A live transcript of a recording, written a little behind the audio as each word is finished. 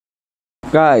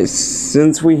Guys,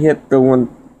 since we hit the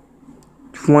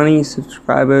 120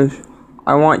 subscribers,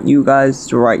 I want you guys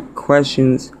to write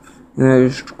questions in the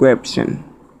description.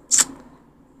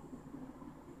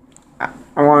 I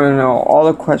want to know all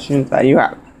the questions that you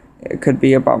have. It could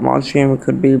be about Monster Jam, it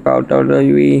could be about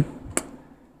WWE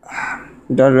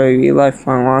life,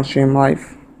 my Monster Jam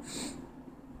life.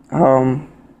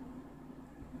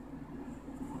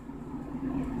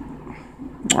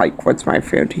 Like, what's my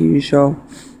favorite TV show?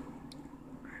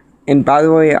 And by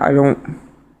the way, I don't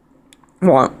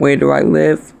want where do I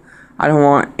live. I don't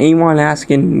want anyone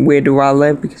asking where do I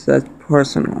live because that's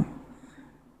personal.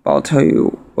 But I'll tell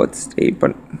you what state,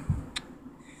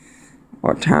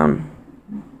 or town.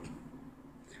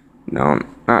 No,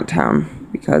 not town,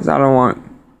 because I don't want.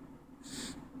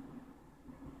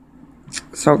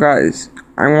 So guys,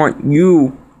 I want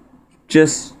you,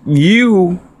 just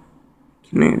you.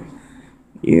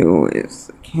 You is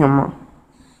the camera.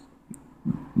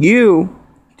 You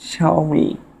tell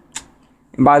me.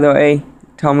 And by the way,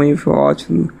 tell me if you're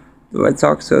watching the Red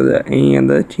Sox or any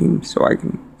other team so I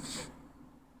can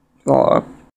follow up.